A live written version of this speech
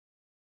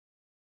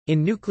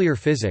In nuclear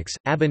physics,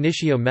 ab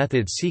initio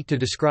methods seek to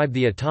describe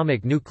the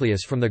atomic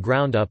nucleus from the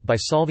ground up by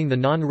solving the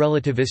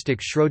non-relativistic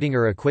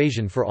Schrödinger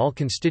equation for all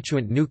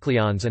constituent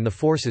nucleons and the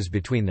forces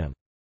between them.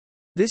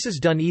 This is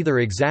done either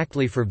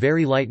exactly for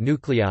very light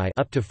nuclei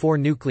up to 4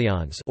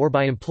 nucleons or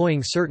by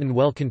employing certain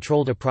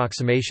well-controlled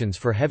approximations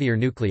for heavier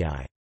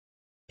nuclei.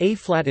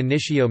 A-flat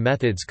initio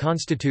methods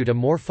constitute a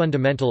more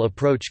fundamental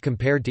approach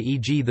compared to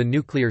e.g. the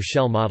nuclear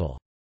shell model.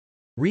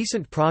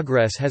 Recent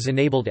progress has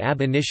enabled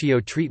ab initio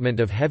treatment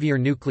of heavier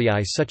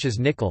nuclei such as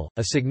nickel.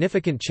 A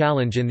significant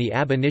challenge in the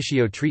ab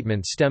initio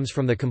treatment stems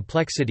from the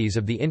complexities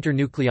of the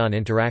internucleon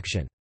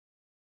interaction.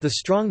 The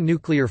strong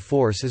nuclear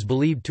force is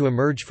believed to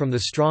emerge from the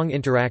strong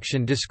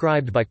interaction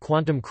described by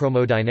quantum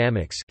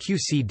chromodynamics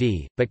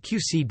 (QCD), but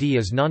QCD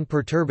is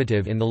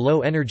non-perturbative in the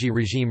low-energy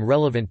regime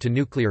relevant to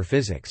nuclear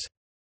physics.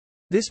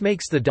 This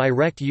makes the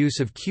direct use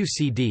of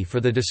QCD for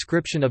the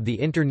description of the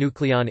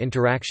internucleon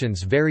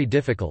interactions very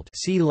difficult.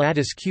 See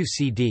lattice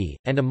QCD,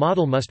 and a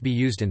model must be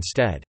used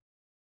instead.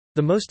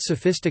 The most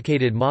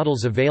sophisticated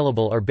models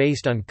available are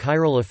based on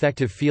chiral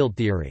effective field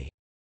theory.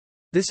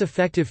 This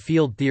effective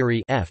field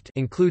theory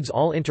includes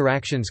all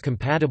interactions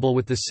compatible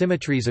with the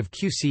symmetries of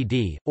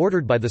QCD,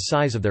 ordered by the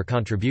size of their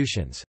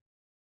contributions.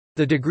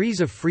 The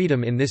degrees of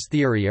freedom in this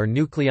theory are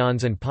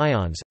nucleons and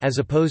pions, as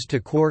opposed to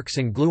quarks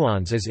and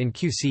gluons as in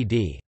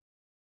QCD.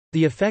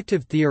 The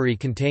effective theory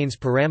contains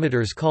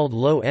parameters called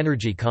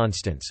low-energy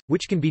constants,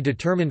 which can be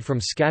determined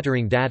from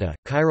scattering data.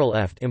 Chiral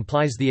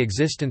implies the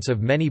existence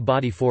of many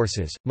body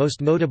forces,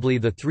 most notably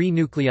the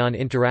three-nucleon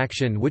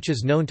interaction, which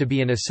is known to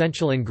be an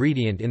essential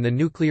ingredient in the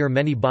nuclear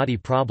many-body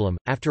problem.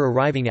 After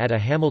arriving at a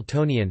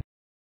Hamiltonian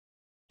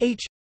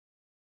H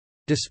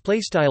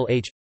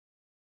H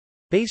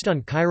based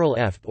on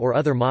chiral or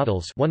other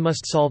models, one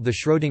must solve the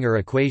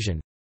Schrödinger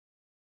equation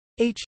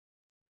H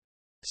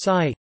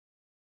psi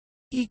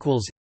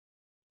equals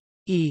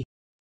E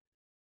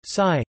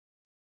psi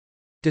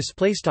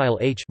display style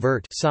H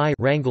vert psi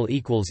wrangle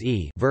equals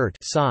E vert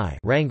psi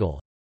wrangle,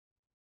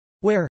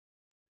 where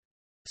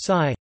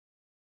psi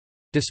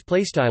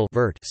display style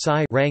vert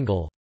psi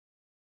wrangle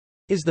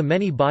is the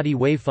many-body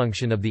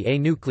wavefunction of the A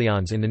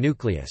nucleons in the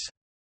nucleus.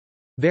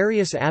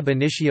 Various ab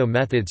initio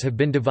methods have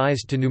been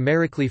devised to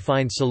numerically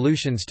find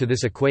solutions to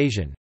this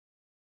equation.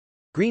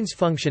 Green's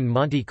function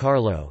Monte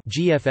Carlo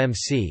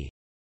 (GFMC),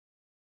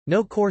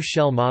 no-core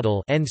shell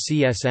model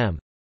 (NCSM),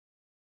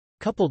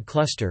 coupled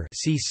cluster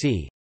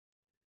 (CC),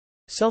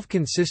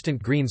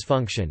 self-consistent Green's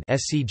function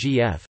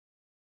 (SCGF),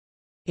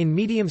 in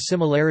medium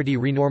similarity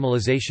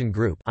renormalization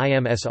group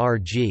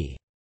 (IMSRG).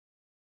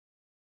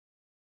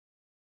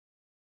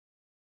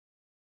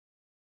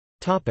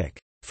 Topic: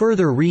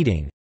 Further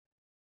reading.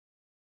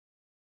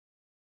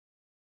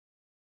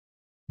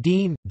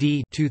 Dean,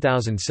 D.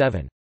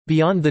 2007.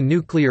 Beyond the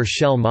Nuclear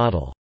Shell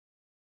Model.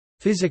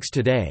 Physics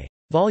Today.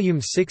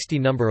 Volume 60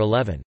 No.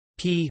 11.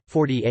 p.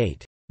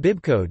 48.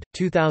 Bibcode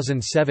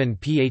 2007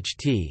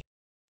 PHT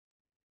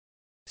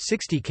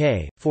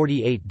 60K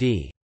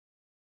 48D.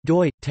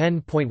 doi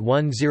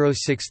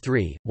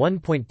 10.1063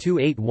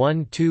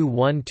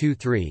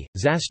 1.28122123.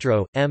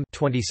 Zastro, M.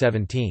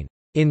 2017.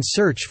 In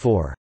Search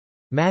for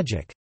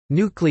Magic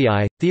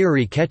Nuclei,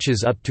 Theory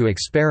Catches Up to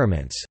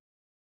Experiments.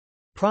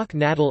 Proc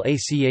Natal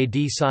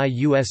ACAD Sci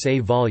USA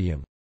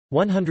Vol.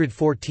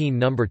 114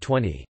 No.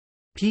 20.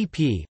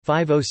 pp.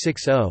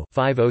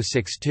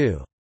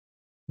 5060-5062.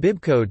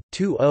 Bibcode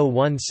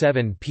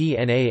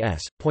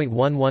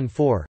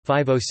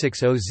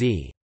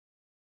 2017PNAS.114/5060Z.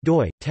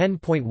 doi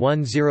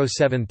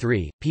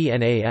 10.1073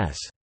 PNAS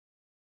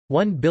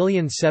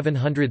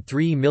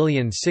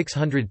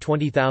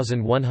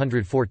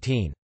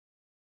 1,703,620,114.